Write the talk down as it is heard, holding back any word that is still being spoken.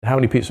How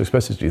many Pizza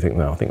Expresses do you think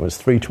now? I think it was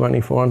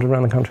 320, 400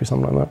 around the country,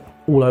 something like that,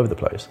 all over the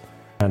place.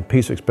 And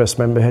Pizza Express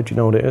member head, do you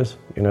know what it is?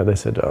 They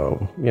said,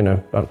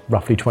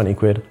 roughly 20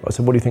 quid. I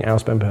said, what do you think our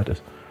member head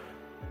is?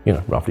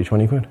 Roughly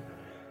 20 quid.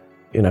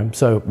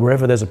 So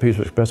wherever there's a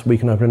Pizza Express, we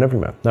can open an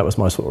Everyman. That was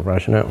my sort of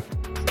rationale.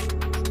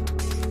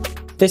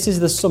 This is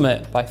The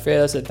Summit by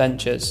Fearless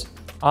Adventures.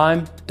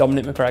 I'm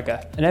Dominic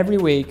McGregor, and every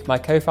week my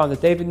co-founder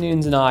David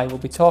Nunes and I will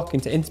be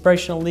talking to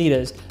inspirational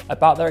leaders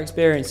about their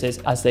experiences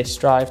as they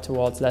strive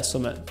towards their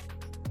summit.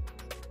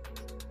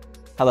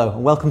 Hello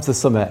and welcome to The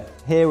Summit.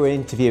 Here we're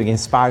interviewing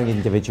inspiring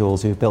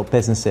individuals who've built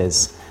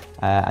businesses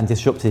and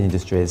disrupted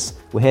industries.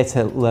 We're here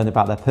to learn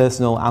about their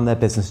personal and their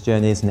business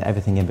journeys and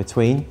everything in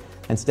between.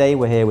 And today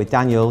we're here with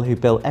Daniel, who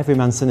built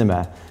Everyman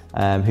Cinema,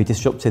 who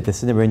disrupted the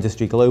cinema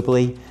industry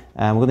globally.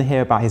 We're going to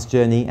hear about his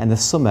journey and the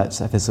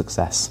summit of his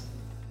success.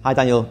 Hi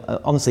Daniel,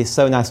 honestly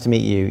so nice to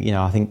meet you.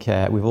 I think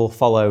we've all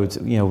followed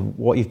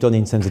what you've done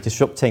in terms of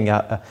disrupting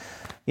an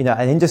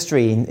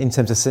industry in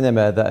terms of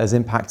cinema that has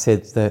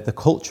impacted the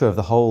culture of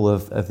the whole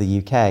of the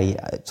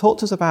UK. Talk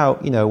to us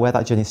about where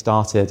that journey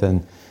started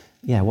and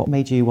what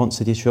made you want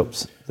to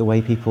disrupt the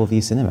way people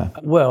view cinema?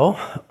 Well,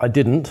 I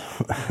didn't.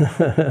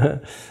 I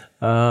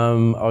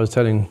was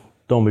telling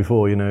Don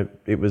before,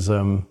 it was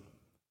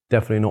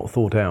definitely not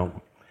thought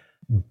out.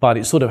 But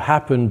it sort of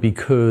happened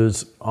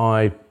because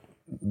I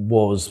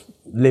was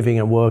living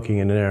and working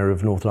in an area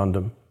of North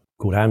London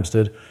called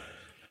Hampstead.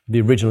 The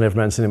original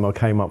Everyman Cinema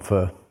came up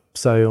for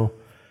sale.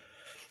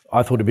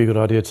 I thought it'd be a good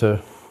idea to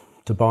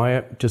buy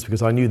it just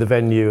because I knew the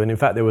venue, and in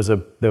fact there was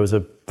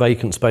a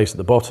vacant space at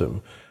the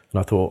bottom, and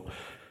I thought,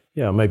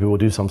 maybe we'll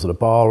do some sort of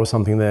bar or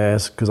something there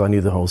because I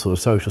knew the whole sort of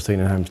social scene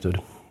in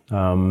Hampstead.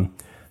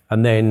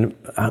 And then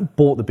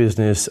bought the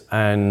business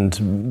and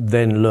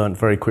then learnt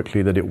very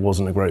quickly that it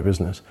wasn't a great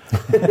business,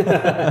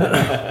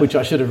 which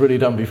I should have really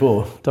done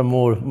before, done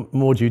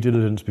more due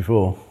diligence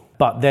before.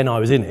 But then I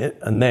was in it,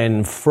 and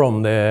then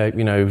from there,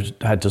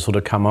 had to sort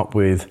of come up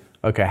with,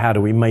 okay, how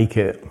do we make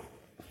it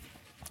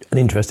an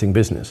interesting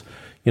business,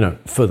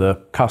 for the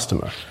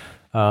customer?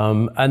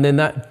 And then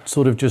that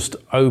sort of just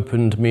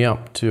opened me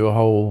up to a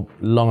whole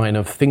line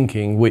of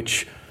thinking,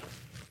 which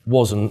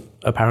wasn't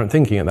apparent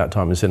thinking at that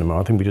time in cinema.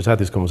 I think we just had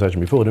this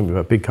conversation before, didn't we,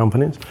 about big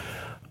companies.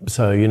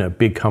 So,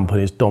 big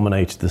companies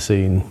dominated the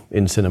scene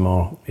in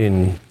cinema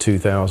in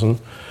 2000.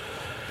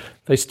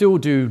 They still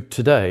do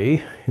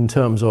today in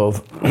terms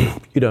of,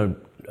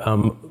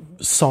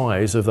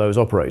 size of those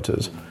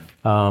operators,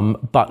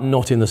 but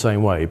not in the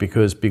same way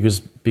because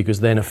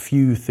then a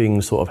few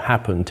things sort of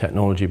happened,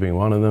 technology being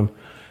one of them,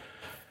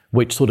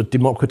 which sort of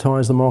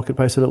democratized the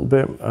marketplace a little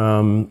bit.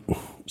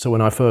 So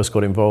when I first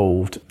got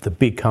involved, the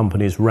big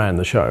companies ran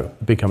the show,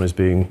 big companies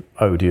being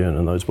Odeon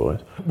and those boys,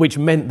 which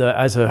meant that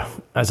as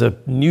a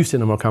new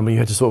cinema company, you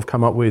had to sort of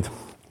come up with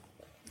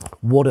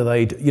what are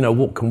they,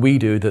 what can we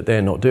do that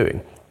they're not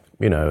doing,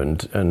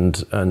 and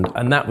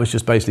that was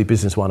just basically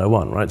business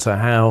 101, right? So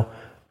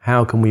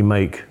how can we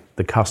make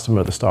the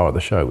customer the star of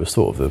the show was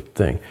sort of the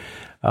thing.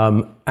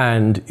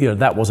 And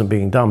that wasn't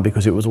being done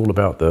because it was all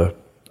about the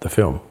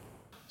film.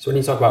 So when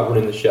you talk about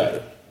running the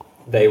show,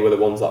 they were the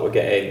ones that were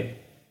getting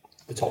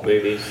the top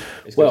movies,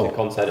 exclusive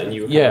content, and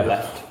you were kind of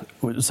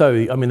left.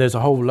 So, there's a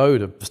whole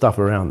load of stuff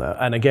around that.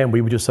 And again,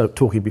 we were just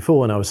talking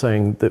before, and I was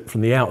saying that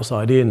from the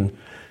outside in,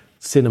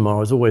 cinema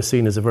was always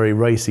seen as a very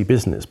racy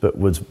business, but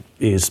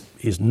is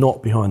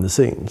not behind the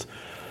scenes.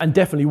 And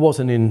definitely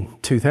wasn't in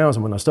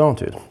 2000 when I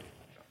started.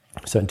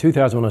 So in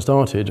 2000 when I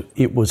started,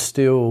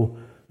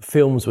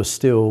 films were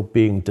still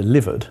being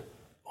delivered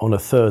on a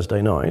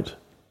Thursday night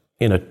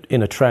in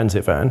a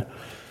transit van,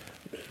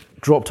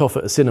 dropped off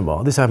at a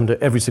cinema. This happened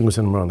at every single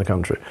cinema around the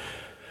country.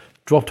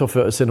 Dropped off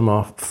at a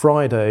cinema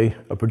Friday.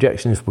 A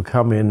projectionist would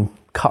come in,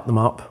 cut them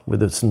up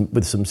with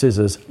some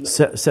scissors. When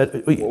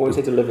you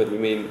say delivered, you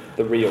mean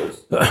the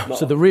reels?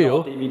 So the reel,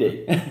 not a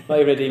DVD, not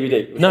even a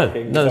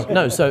DVD.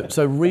 No.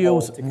 So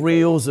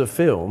reels of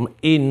film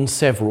in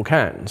several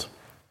cans,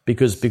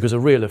 because a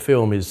reel of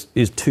film is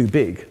too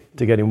big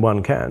to get in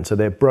one can. So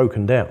they're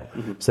broken down.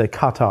 Mm-hmm. So they're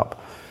cut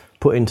up,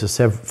 put into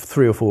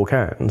 3 or 4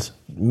 cans,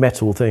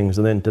 metal things,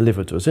 and then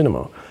delivered to a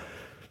cinema.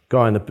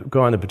 Guy in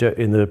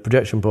the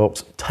projection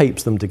box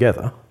tapes them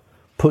together,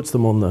 puts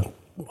them on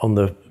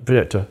the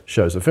projector,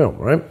 shows the film,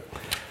 right?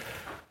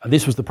 And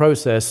this was the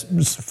process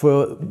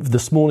for the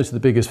smallest to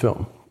the biggest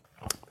film.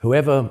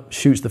 Whoever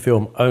shoots the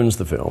film owns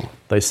the film.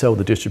 They sell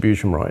the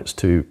distribution rights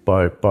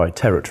by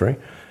territory.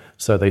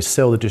 So they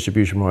sell the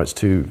distribution rights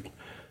to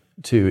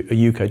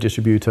a UK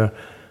distributor.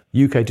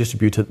 UK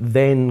distributor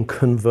then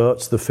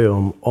converts the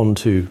film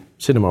onto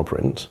cinema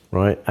print,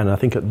 right? And I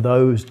think at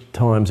those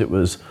times it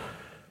was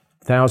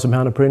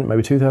 £1,000 a print,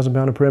 maybe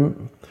 £2,000 a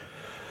print.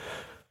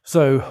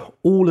 So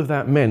all of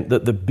that meant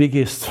that the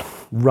biggest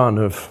run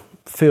of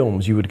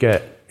films you would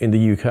get in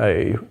the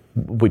UK,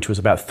 which was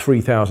about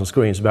 3,000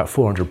 screens, about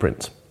 400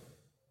 prints.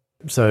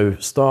 So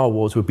Star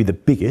Wars would be the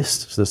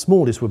biggest, so the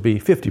smallest would be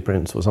 50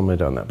 prints or something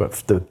like that, but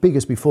the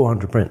biggest would be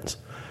 400 prints.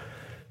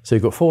 So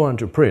you've got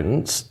 400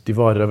 prints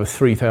divided over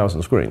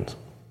 3,000 screens.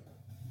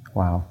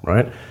 Wow.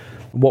 Right?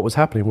 what was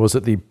happening was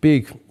that the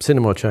big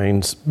cinema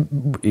chains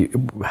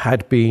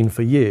had been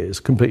for years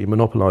completely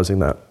monopolising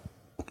that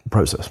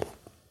process.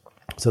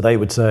 So they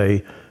would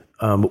say,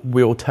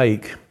 we'll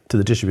take to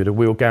the distributor,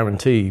 we'll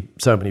guarantee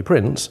so many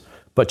prints,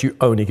 but you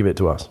only give it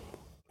to us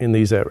in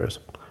these areas.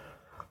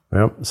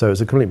 Yeah? So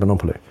it's a complete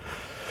monopoly.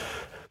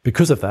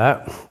 Because of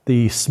that,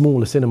 the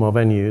smaller cinema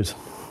venues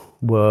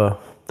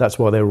that's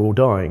why they were all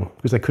dying,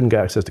 because they couldn't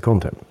get access to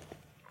content.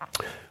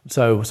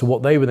 So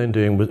what they were then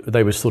doing was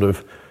they were sort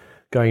of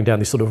going down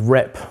this sort of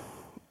rep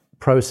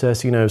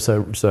process, so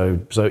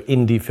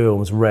indie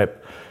films,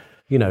 rep,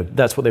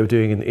 that's what they were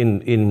doing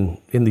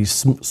in these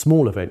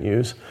smaller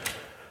venues,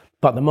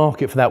 but the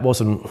market for that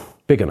wasn't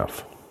big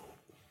enough.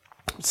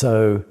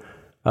 So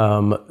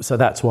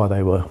that's why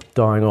they were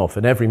dying off,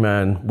 and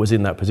Everyman was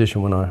in that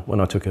position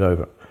when I took it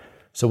over.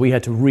 So we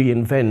had to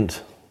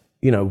reinvent,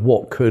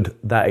 what could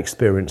that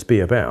experience be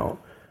about,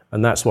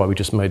 and that's why we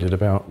just made it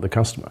about the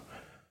customer.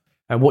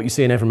 And what you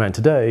see in Everyman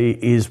today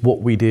is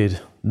what we did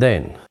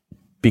then,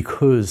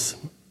 because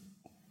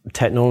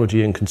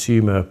technology and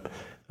consumer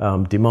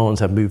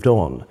demands have moved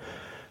on.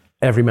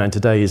 Everyman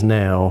today is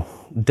now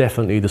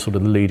definitely the sort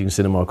of the leading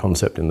cinema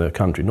concept in the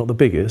country. Not the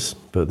biggest,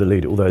 but the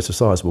leader, although it's a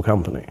sizable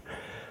company.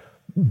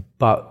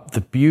 But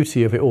the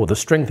beauty of it, or the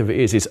strength of it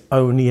is, it's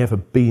only ever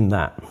been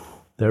that.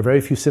 There are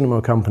very few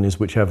cinema companies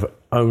which have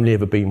only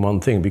ever been one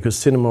thing, because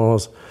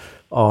cinemas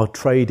are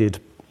traded,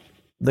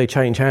 they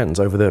change hands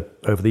over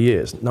the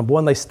years. Number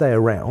one, they stay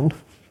around.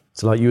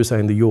 So like you were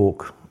saying, the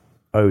York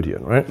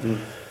Odeon, right?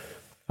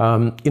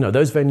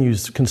 Those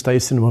venues can stay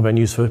cinema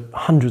venues for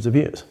hundreds of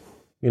years.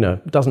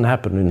 It doesn't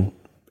happen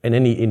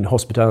in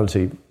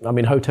hospitality. I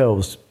mean,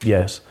 hotels,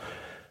 yes.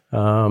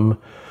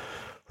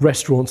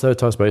 Restaurants, those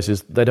type of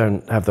spaces, they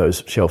don't have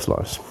those shelf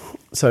lives.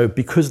 So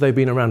because they've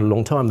been around a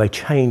long time, they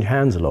change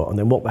hands a lot. And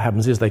then what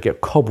happens is they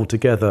get cobbled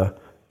together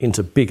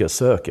into bigger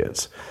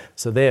circuits.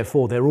 So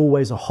therefore, they're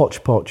always a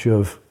hodgepodge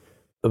of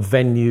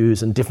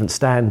venues and different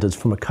standards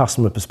from a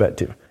customer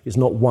perspective. It's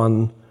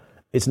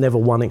never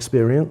one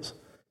experience.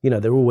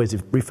 They're always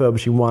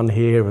refurbishing one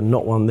here and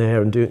not one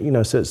there,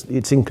 and so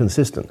it's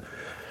inconsistent.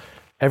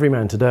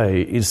 Everyman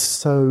today is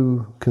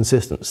so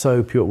consistent,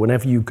 so pure.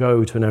 Whenever you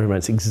go to an Everyman,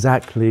 it's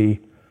exactly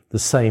the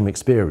same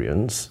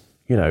experience,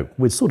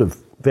 with sort of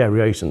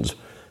variations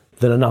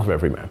than another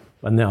Everyman.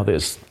 And now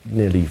there's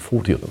nearly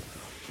 40 of them.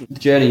 The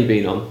journey you've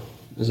been on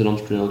as an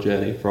entrepreneurial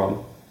journey,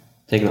 from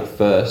taking that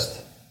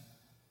first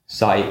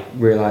site,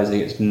 realising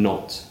it's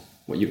not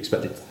what you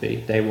expect it to be,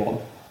 day one.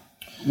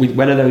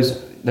 When are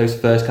those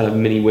first kind of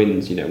mini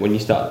wins, when you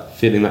start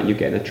feeling like you're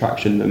getting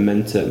attraction,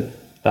 momentum,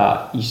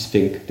 that you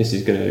think this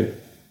is going to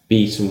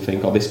be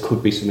something, or this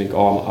could be something,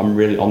 or I'm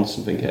really on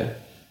something here?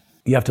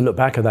 You have to look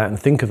back at that and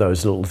think of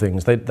those little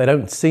things. They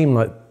don't seem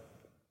like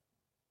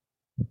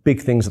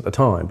big things at the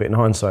time, but in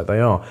hindsight they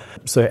are.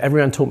 So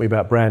everyone taught me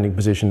about branding,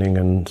 positioning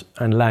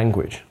and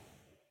language,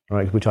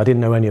 right? Which I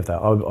didn't know any of that.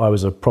 I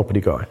was a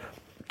property guy,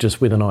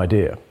 just with an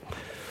idea.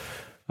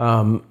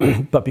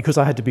 But because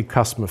I had to be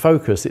customer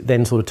focused, it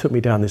then sort of took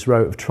me down this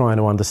road of trying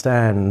to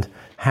understand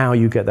how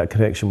you get that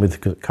connection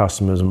with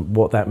customers and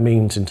what that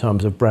means in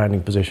terms of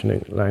branding,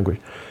 positioning, language.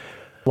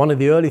 One of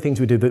the early things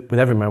we did with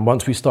Everyman,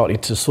 once we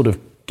started to sort of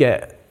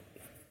get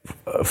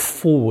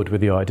forward with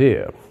the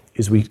idea,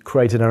 is we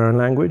created our own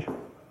language,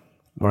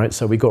 right?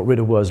 So we got rid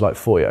of words like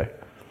foyer,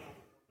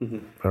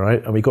 all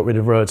right? And we got rid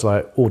of words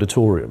like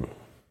auditorium,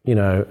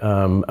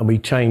 and we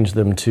changed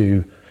them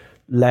to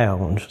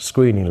lounge,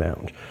 screening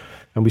lounge.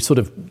 And we sort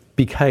of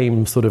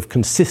became sort of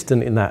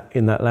consistent in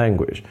that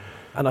language.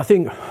 And I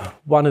think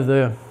one of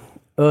the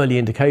early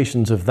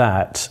indications of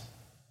that,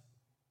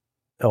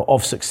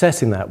 of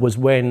success in that, was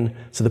when,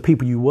 so the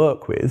people you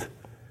work with,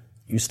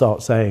 you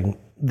start saying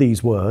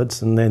these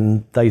words and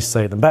then they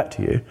say them back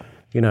to you,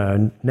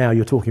 and now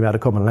you're talking about a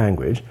common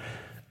language.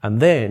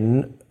 And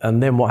then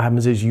what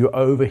happens is you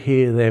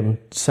overhear them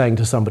saying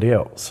to somebody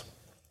else.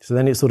 So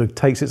then it sort of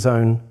takes its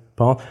own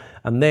path.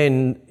 And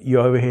then you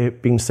overhear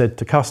being said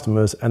to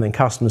customers, and then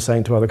customers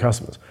saying to other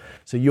customers.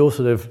 So you're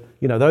sort of,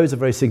 those are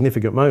very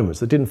significant moments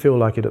that didn't feel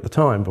like it at the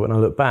time, but when I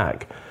look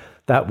back,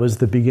 that was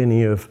the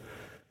beginning of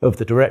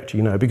the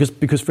director,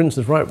 because for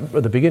instance, right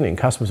at the beginning,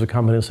 customers would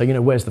come in and say,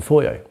 where's the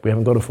foyer? We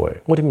haven't got a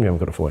foyer. What do you mean we haven't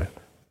got a foyer?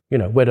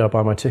 Where do I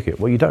buy my ticket?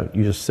 Well, you don't.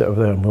 You just sit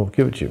over there and we'll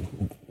give it to you.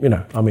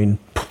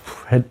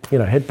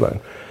 Head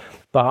blown.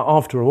 But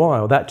after a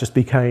while, that just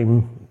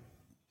became,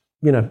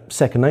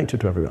 second nature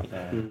to everyone.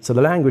 Yeah. So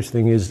the language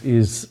thing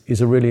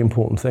is a really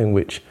important thing,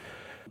 which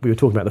we were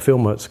talking about the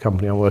Filmworks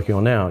company I'm working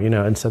on now,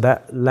 and so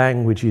that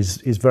language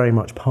is very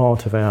much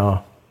part of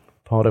our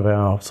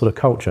sort of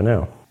culture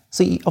now.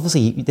 So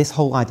obviously this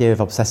whole idea of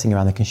obsessing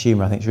around the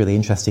consumer I think is really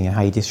interesting, and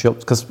how you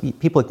disrupt, because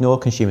people ignore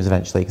consumers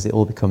eventually because it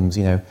all becomes,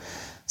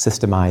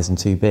 systemised and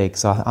too big.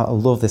 So I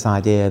love this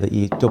idea that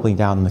you're doubling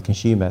down on the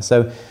consumer.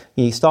 So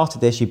you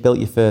started this, you built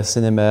your first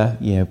cinema,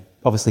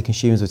 obviously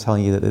consumers were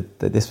telling you that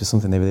this was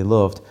something they really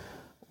loved.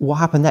 What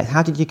happened next?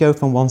 How did you go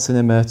from one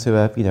cinema to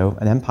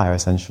an empire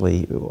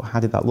essentially?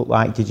 How did that look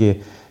like?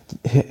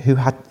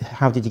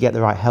 How did you get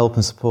the right help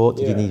and support?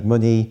 Did you need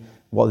money?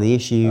 What are the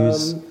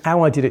issues?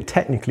 How I did it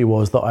technically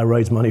was that I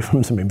raised money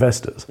from some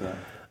investors. Yeah.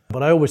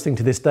 But I always think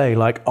to this day,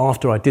 like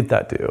after I did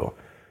that deal,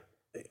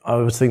 I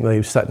always think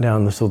they sat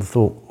down and sort of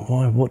thought,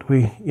 why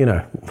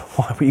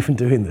are we even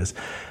doing this?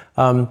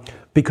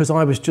 Because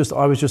I was just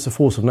a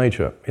force of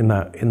nature in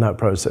that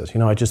process.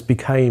 I just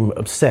became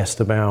obsessed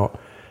about,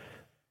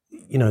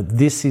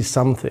 this is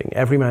something.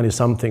 Everyman is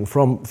something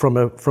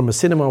from a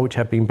cinema which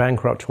had been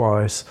bankrupt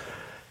twice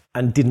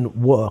and didn't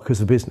work as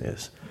a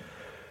business.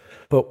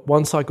 But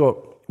once I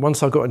got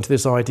into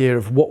this idea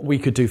of what we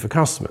could do for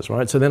customers,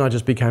 right? So then I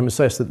just became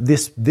obsessed that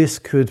this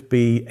could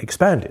be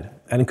expanded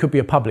and it could be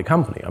a public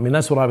company. I mean,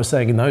 that's what I was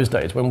saying in those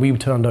days when we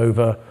turned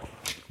over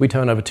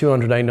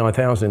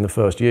 289,000 in the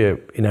first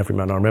year in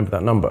Everyman. I remember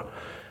that number,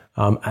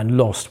 and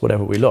lost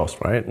whatever we lost,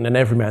 right? And then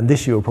Everyman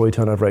this year will probably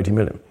turn over 80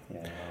 million.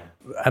 Yeah.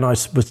 And I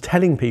was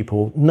telling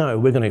people, no,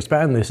 we're going to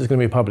expand this. It's going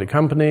to be a public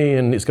company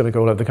and it's going to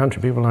go all over the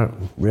country. People were like,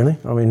 really?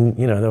 I mean,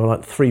 there were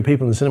like 3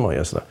 people in the cinema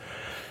yesterday.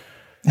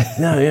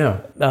 No, yeah.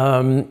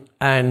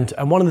 And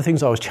one of the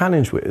things I was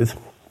challenged with,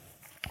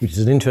 which is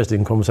an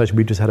interesting conversation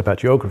we just had about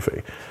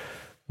geography,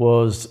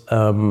 was,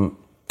 but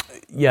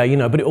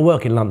it'll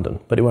work in London,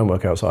 but it won't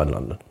work outside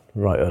London,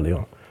 right early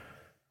on.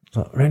 I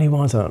was like, really,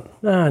 why is that?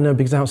 No,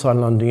 because outside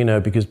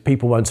London, because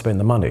people won't spend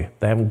the money.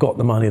 They haven't got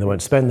the money, they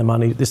won't spend the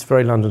money. This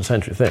very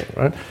London-centric thing,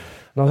 right?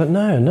 And I was like,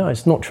 no,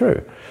 it's not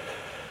true.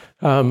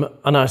 And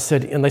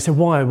they said,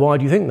 why? Why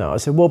do you think that? I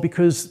said, well,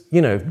 because,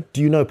 do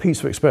you know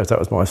Pizza Express? That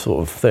was my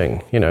sort of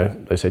thing,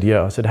 They said,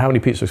 yeah. I said, how many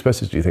Pizza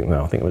Expresses do you think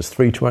now? I think it was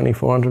 320,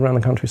 400 around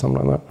the country,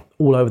 something like that,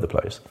 all over the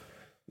place.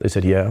 They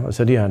said, yeah. I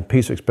said, yeah, and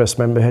Pizza Express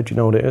spend per head, do you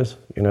know what it is?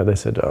 They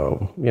said,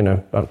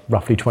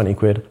 roughly 20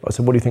 quid. I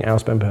said, what do you think our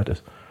spend per head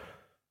is?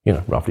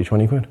 Roughly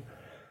 20 quid.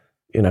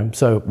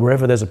 So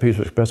wherever there's a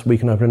Pizza Express, we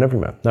can open an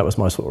Everyman. That was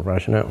my sort of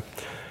rationale.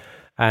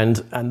 And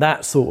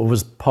that sort of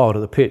was part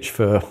of the pitch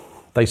for...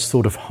 They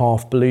sort of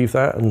half believe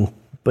that,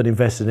 but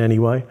invested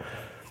anyway.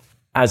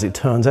 As it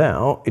turns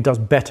out, it does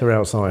better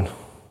outside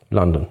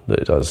London than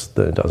it does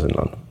in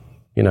London.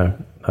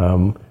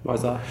 Why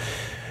is that?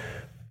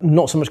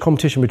 Not so much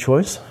competition with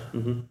choice.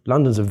 Mm-hmm.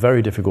 London's a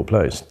very difficult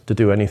place to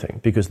do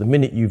anything because the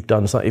minute you've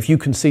done something, if you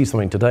can see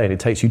something today and it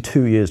takes you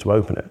 2 years to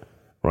open it,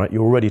 right,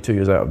 you're already 2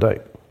 years out of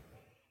date.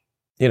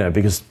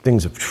 Because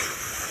things are,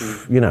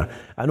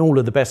 and all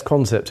of the best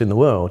concepts in the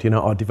world,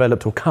 are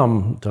developed or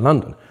come to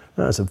London.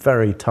 That's a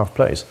very tough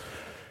place.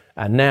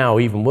 And now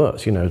even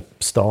worse,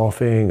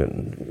 staffing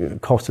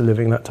and cost of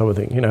living, that type of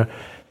thing.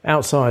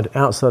 Outside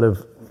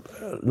of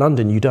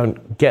London, you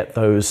don't get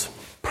those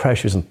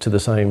pressures to the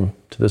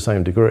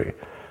same degree.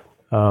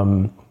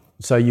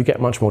 So you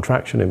get much more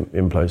traction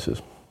in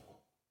places.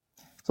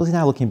 So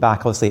now looking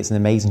back, obviously it's an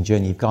amazing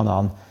journey you've gone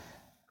on.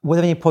 Were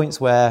there any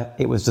points where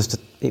it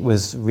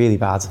was really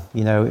bad?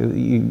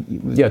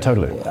 Yeah,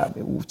 totally.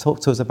 Talk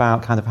to us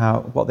about kind of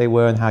what they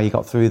were and how you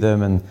got through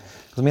them. And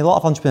because a lot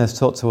of entrepreneurs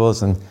talk to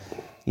us, and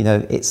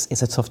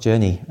it's a tough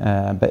journey.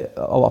 But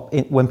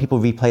when people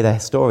replay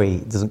their story,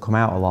 it doesn't come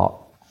out a lot.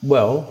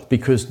 Well,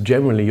 because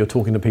generally you're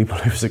talking to people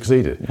who've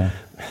succeeded. Yeah,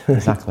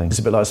 exactly. It's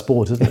a bit like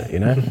sport, isn't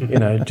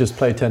it? Just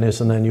play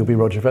tennis and then you'll be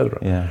Roger Federer.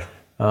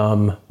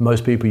 Yeah.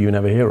 Most people you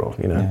never hear of.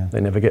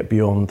 They never get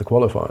beyond the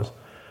qualifiers.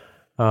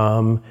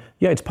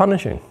 It's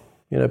punishing.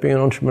 Being an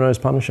entrepreneur is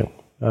punishing.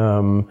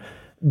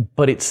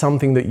 But it's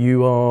something that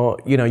you are,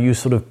 you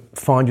sort of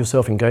find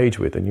yourself engaged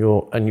with, and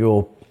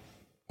you're,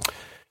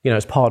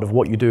 it's part of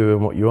what you do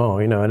and what you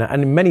are,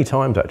 and many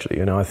times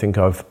actually, I think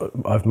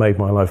I've made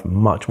my life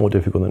much more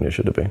difficult than it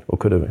should have been or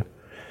could have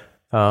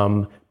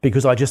been,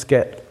 because I just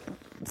get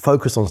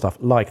focused on stuff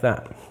like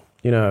that,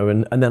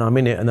 and then I'm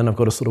in it, and then I've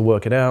got to sort of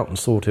work it out and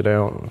sort it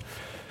out.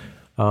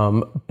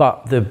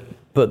 But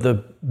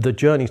the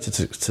journey to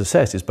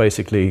success is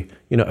basically,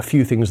 a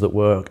few things that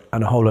work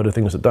and a whole load of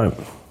things that don't.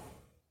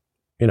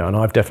 And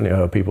I've definitely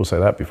heard people say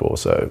that before.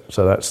 So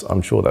that's,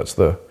 I'm sure that's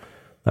the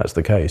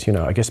case.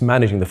 I guess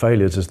managing the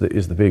failures is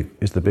the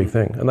big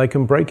thing, and they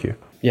can break you.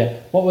 Yeah.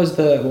 What was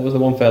the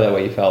one failure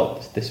where you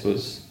felt this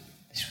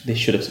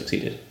should have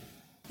succeeded?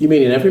 You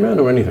mean in Everyman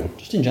or anything?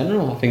 Just in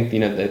general. I think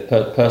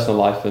the personal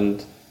life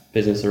and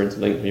business are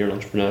interlinked when you're an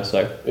entrepreneur.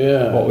 So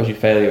yeah. What was your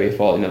failure where you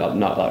thought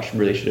that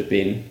really should have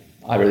been?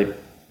 I really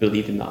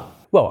believed in that.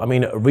 Well, I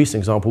mean, a recent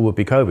example would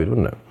be COVID,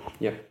 wouldn't it?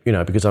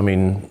 Yeah. Because I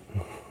mean,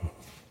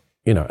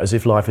 as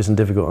if life isn't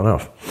difficult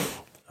enough.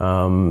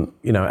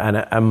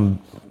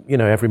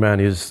 Everyman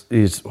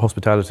is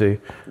hospitality.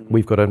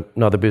 We've got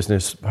another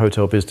business,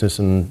 hotel business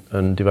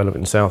and development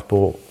in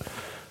Southport.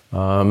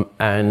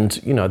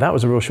 That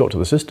was a real shock to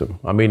the system.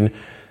 I mean,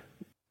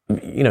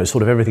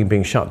 sort of everything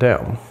being shut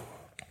down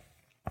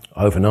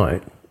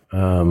overnight.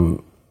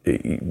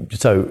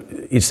 So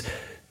it's,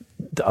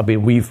 I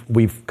mean,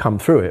 we've come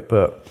through it,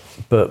 but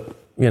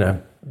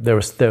there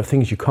are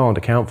things you can't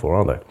account for,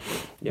 aren't there?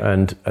 Yeah.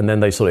 And then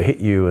they sort of hit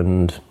you,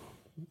 and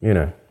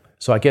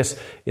So I guess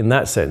in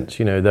that sense,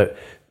 that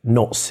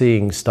not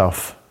seeing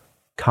stuff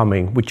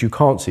coming, which you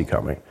can't see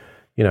coming,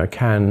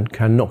 can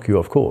knock you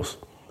off course.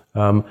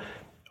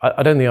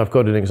 I don't think I've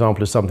got an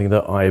example of something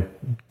that I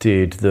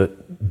did that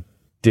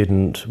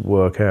didn't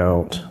work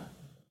out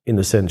in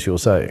the sense you're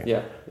saying.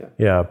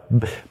 Yeah.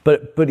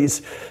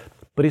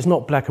 But it's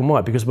not black and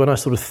white, because when I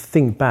sort of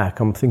think back,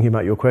 I'm thinking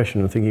about your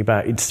question and thinking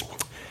about it's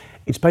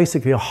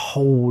basically a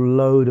whole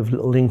load of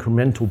little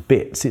incremental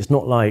bits. It's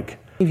not like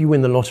if you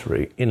win the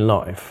lottery in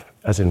life,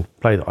 as in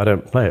I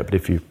don't play it, but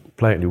if you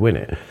play it and you win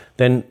it,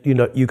 then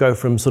you go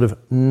from sort of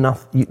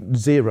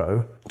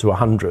 0 to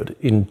 100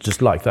 in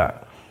just like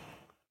that.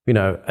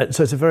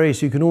 So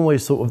you can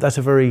always sort of, that's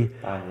a very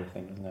binary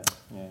thing, isn't it?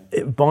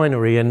 Yeah.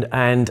 Binary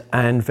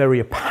and very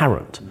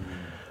apparent.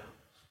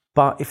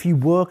 But if you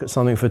work at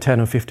something for 10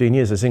 or 15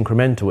 years, it's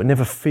incremental. It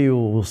never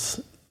feels,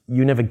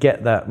 you never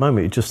get that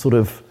moment. It just sort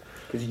of,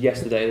 because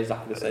yesterday is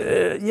exactly the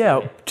same.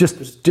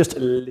 just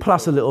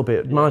plus a little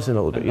bit, minus a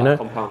little bit,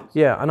 Compounds.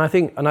 Yeah, and I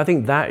think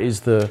that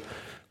is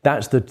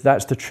that's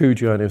the true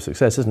journey of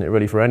success, isn't it?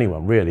 Really, for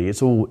anyone, really,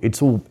 it's all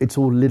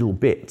little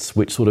bits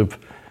which sort of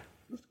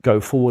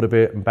go forward a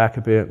bit and back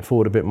a bit,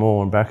 forward a bit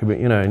more and back a bit.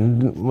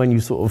 And when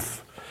you sort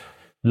of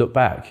look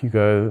back, you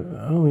go,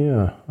 oh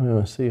yeah,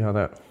 I see how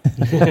that. I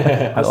see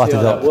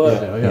how that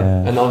works.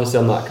 Yeah. And obviously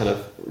on that kind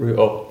of route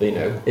up,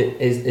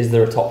 is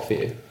there a top for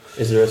you?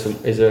 Is there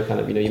a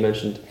kind of, you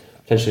mentioned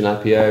potentially an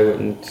IPO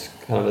and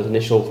kind of an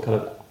initial kind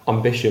of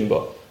ambition,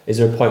 but is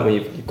there a point where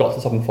you've got to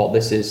the top and thought,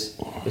 this is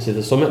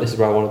the summit, this is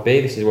where I want to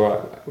be, this is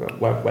where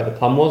the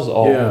plan was,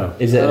 or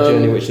is it a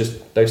journey which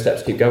just those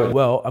steps keep going?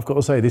 Well, I've got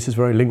to say, this is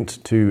very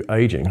linked to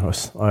aging.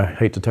 I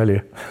hate to tell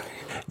you.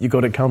 You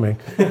got it coming.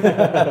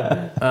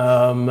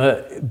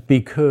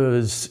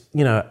 Because,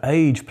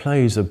 age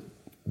plays a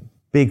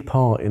big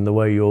part in the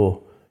way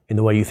you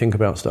think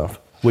about stuff,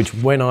 which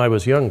when I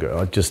was younger,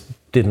 I just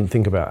didn't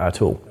think about at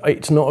all.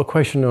 It's not a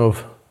question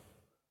of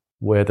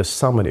where the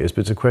summit is,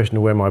 but it's a question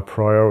of where my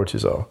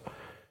priorities are.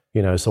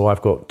 So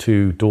I've got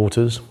 2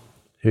 daughters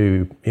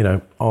who,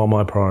 are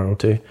my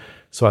priority.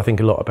 So I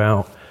think a lot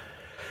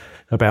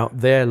about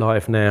their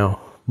life now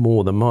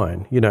more than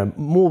mine,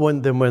 more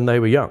than when they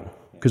were young.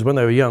 Because when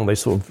they were young, they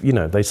sort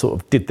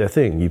of did their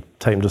thing. You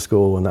take them to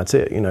school and that's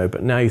it,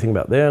 But now you think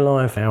about their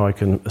life, how I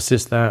can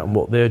assist that and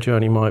what their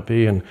journey might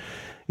be. And,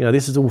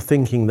 this is all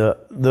thinking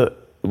that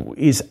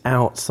is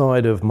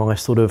outside of my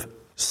sort of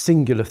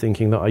singular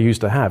thinking that I used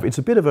to have. It's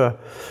a bit of a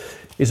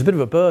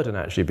burden,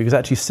 actually, because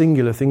actually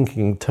singular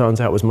thinking turns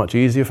out was much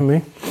easier for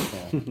me.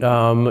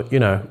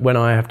 When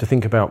I have to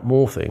think about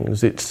more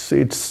things,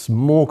 it's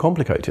more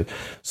complicated.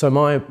 So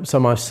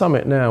my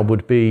summit now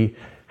would be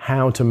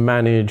how to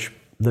manage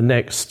the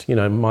next,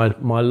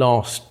 my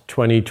last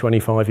 20,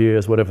 25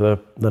 years, whatever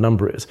the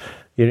number is,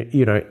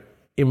 in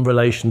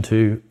relation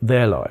to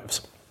their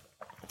lives.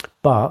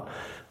 But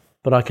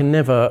I can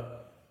never,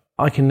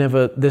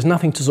 there's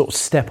nothing to sort of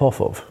step off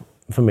of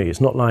for me.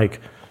 It's not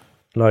like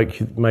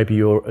maybe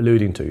you're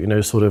alluding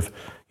to, sort of,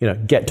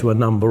 get to a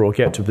number or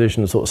get to a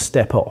position and sort of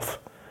step off.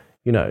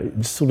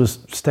 Sort of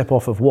step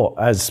off of what?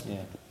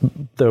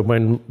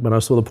 When I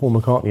saw the Paul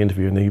McCartney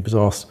interview and he was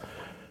asked,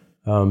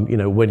 when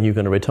are you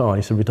going to retire?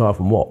 He said, retire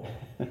from what?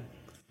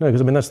 No,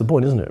 because that's the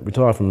point, isn't it?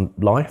 Retire from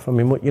life.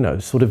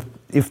 Sort of,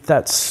 if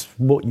that's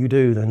what you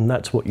do, then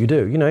that's what you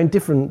do. In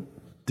different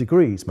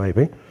degrees,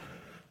 maybe,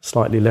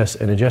 slightly less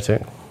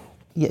energetic.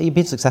 Yeah, you've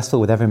been successful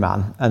with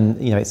Everyman,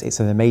 and it's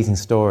an amazing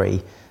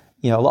story.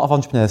 A lot of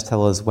entrepreneurs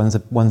tell us when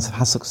one's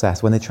has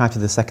success, when they try to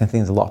do the second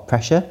thing, there's a lot of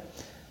pressure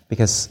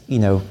because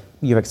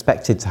you're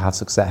expected to have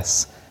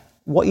success.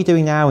 What are you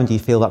doing now, and do you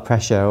feel that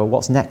pressure, or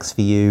what's next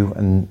for you,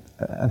 and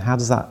how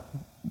does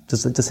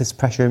this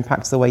pressure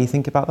impact the way you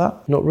think about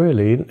that? Not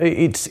really.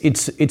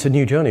 It's a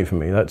new journey for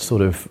me. That's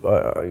sort of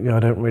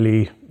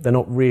they're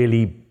not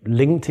really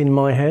linked in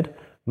my head.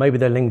 Maybe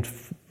they're linked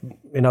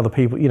in other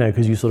people,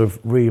 because you sort of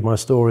read my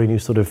story and you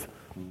sort of,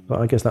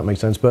 I guess that makes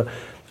sense. But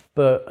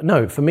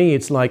no, for me,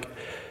 it's like,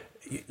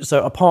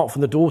 so apart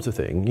from the daughter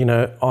thing,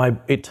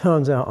 it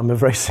turns out I'm a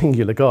very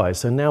singular guy.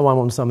 So now I'm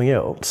on something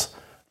else.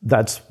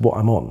 That's what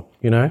I'm on,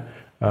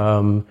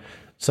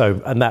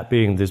 So, and that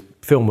being this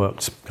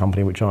Filmworks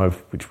company, which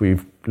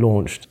we've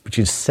launched, which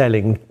is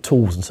selling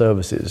tools and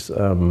services,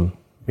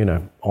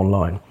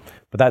 online.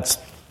 But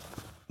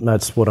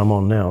that's what I'm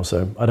on now.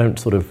 So I don't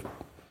sort of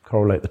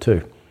correlate the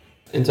two.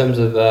 In terms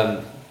of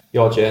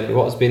your journey,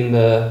 what has been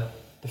the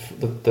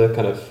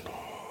kind of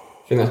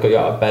thing that's got you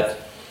out of bed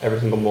every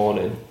single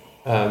morning,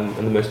 and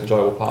the most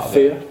enjoyable part of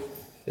it?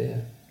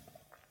 Fear.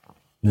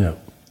 Yeah.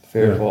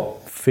 Fear of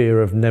what?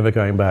 Fear of never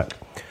going back.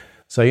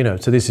 So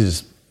so this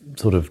is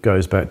sort of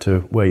goes back to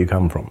where you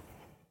come from.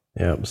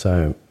 Yeah.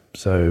 So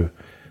sort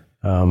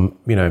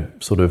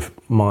of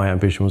my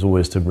ambition was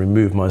always to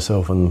remove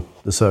myself from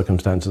the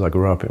circumstances I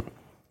grew up in.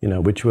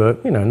 Which were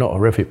not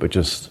horrific, but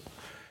just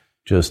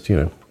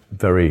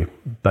very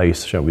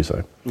base, shall we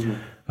say.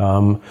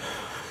 Mm-hmm.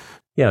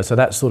 So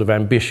that sort of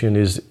ambition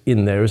is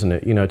in there, isn't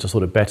it? To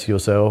sort of better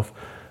yourself.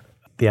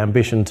 The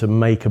ambition to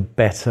make a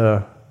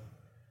better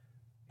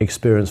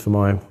experience for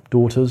my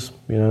daughters,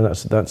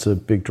 that's a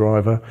big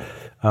driver.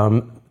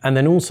 And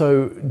then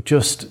also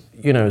just,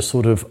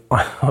 sort of,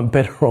 I'm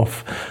better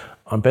off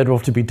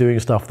to be doing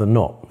stuff than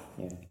not.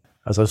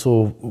 As I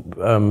saw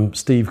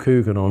Steve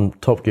Coogan on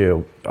Top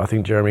Gear, I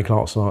think Jeremy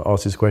Clarkson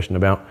asked his question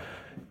about,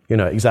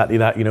 exactly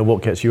that,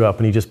 what gets you up,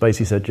 and he just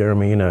basically said,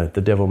 Jeremy,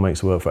 the devil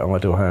makes work for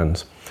idle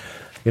hands,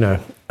 and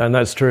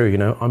that's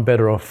true. I'm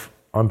better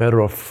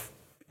off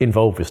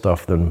involved with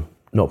stuff than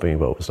not being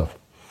involved with stuff.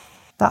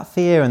 That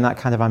fear and that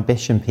kind of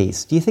ambition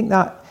piece, do you think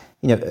that,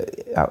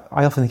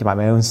 I often think about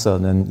my own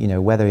son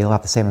and, whether he'll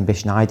have the same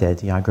ambition I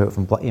did. I grew up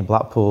in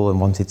Blackpool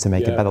and wanted to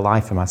make a better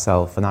life for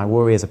myself, and I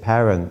worry as a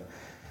parent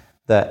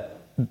that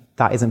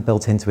isn't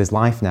built into his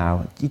life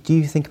now. Do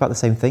you think about the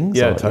same things?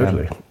 Yeah,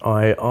 totally.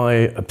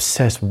 I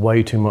obsess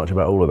way too much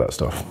about all of that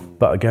stuff.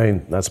 But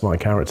again, that's my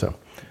character.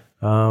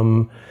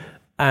 And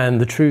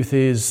the truth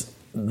is,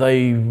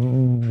 they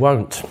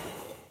won't.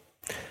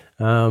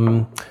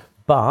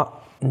 But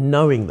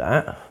knowing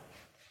that,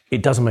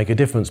 it doesn't make a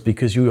difference,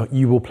 because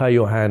you will play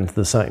your hand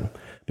the same,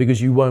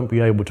 because you won't be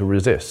able to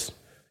resist,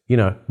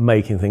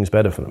 making things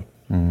better for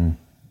them.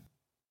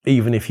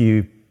 Even if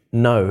you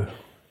know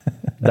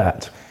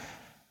that.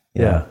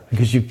 Yeah,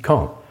 because you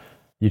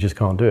just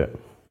can't do it.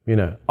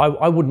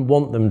 I wouldn't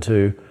want them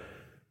to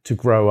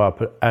grow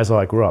up as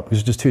I grew up, because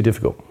it's just too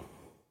difficult.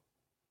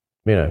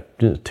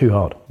 It's too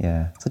hard.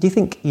 Yeah. So do you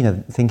think,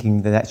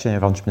 thinking the next generation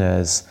of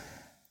entrepreneurs,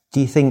 do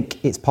you think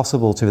it's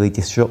possible to really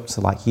disrupt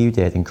like you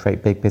did and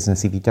create big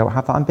business if you don't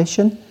have that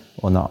ambition,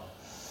 or not?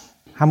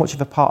 How much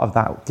of a part of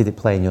that did it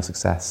play in your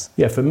success?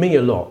 Yeah, for me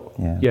a lot.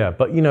 Yeah,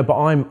 but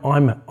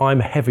I'm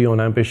heavy on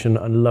ambition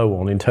and low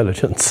on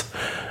intelligence.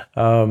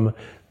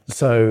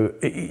 So,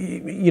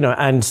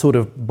 and sort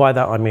of by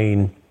that I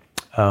mean,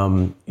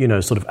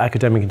 sort of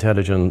academic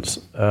intelligence,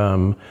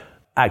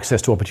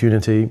 access to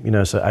opportunity.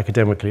 So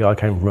academically, I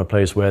came from a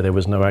place where there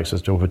was no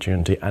access to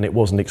opportunity, and it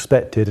wasn't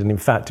expected, and in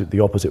fact, the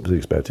opposite was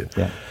expected.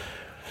 Yeah.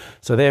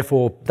 So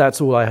therefore, that's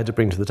all I had to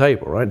bring to the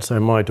table, right? So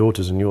my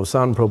daughters and your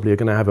son probably are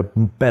going to have a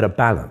better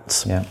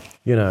balance. Yeah.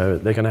 They're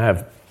going to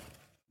have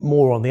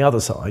more on the other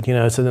side.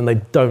 So then they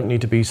don't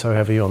need to be so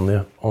heavy on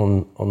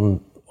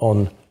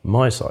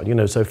my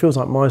side. So it feels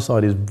like my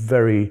side is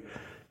very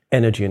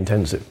energy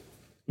intensive.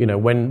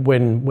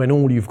 When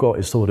all you've got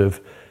is sort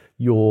of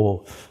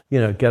your,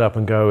 get up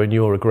and go, and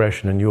your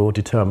aggression and your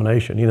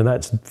determination,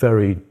 that's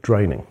very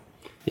draining.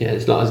 Yeah,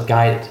 it's not as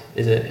guided,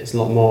 is it? It's a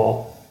lot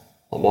more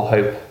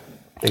hope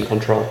than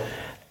control.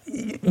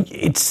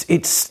 It's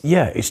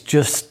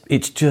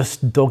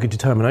just dogged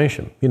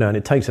determination, and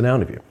it takes it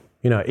out of you.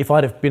 If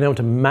I'd have been able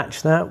to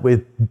match that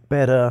with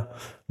better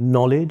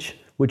knowledge,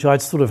 which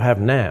I'd sort of have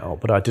now,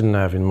 but I didn't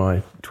have in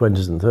my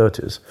 20s and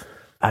 30s.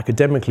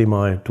 Academically,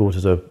 my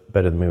daughters are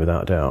better than me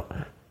without a doubt.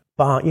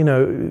 But,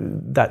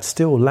 that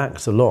still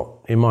lacks a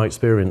lot in my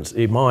experience.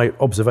 In my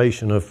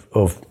observation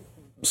of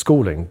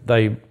schooling,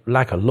 they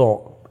lack a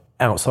lot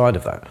outside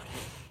of that.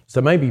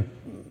 So maybe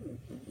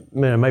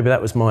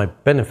that was my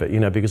benefit,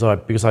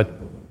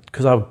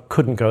 because I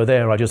couldn't go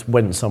there, I just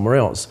went somewhere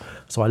else.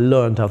 So I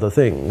learned other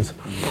things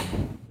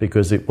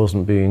because I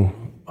wasn't being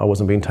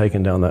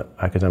taken down that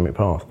academic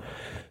path.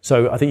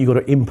 So I think you've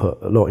got to input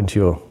a lot into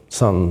your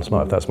son's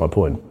life, that's my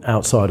point,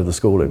 outside of the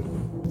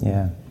schooling.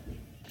 Yeah.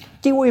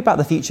 Do you worry about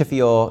the future for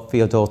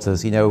your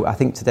daughters? I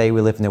think today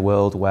we live in a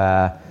world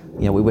where,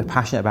 we're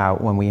passionate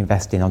about when we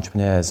invest in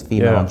entrepreneurs,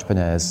 female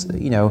entrepreneurs.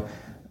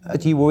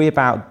 Do you worry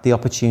about the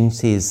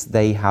opportunities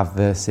they have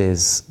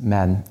versus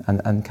men?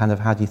 And kind of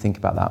how do you think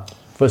about that?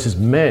 Versus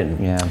men?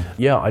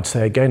 Yeah, I'd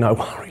say again, I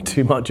worry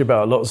too much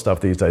about a lot of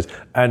stuff these days.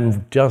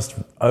 And just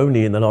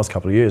only in the last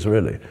couple of years,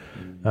 really.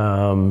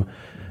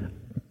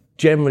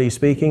 Generally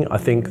speaking, I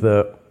think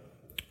that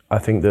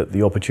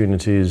the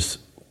opportunities,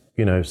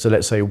 so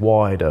let's say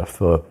wider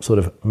for sort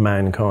of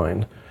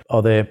mankind,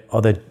 are there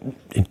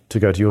to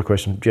go to your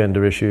question,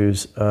 gender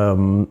issues?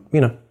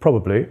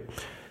 Probably,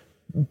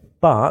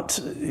 but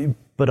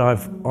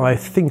I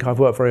think I've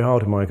worked very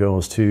hard with my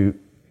girls to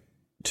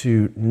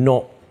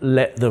not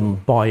let them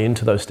buy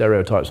into those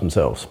stereotypes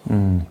themselves.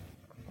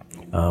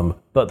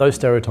 But those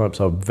stereotypes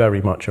are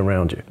very much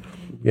around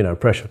you.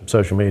 Pressure,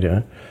 social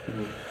media,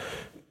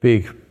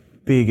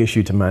 big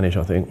issue to manage,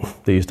 I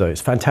think, these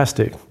days.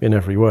 Fantastic in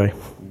every way,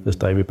 as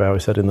David Bowie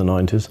said in the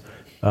 90s.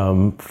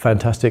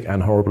 Fantastic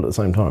and horrible at the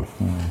same time.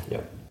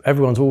 Yeah.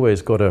 Everyone's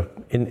always got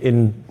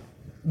in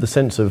the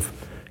sense of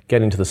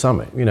getting to the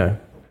summit,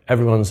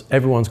 everyone's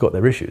got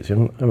their issues,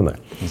 haven't they?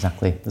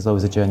 Exactly. There's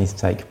always a journey to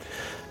take.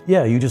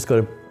 Yeah, you just got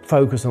to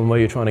focus on where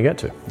you're trying to get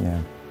to. Yeah.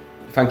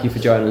 Thank you for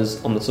joining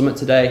us on the summit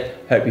today.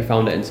 Hope you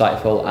found it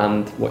insightful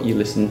and what you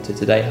listened to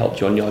today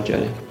helped you on your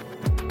journey.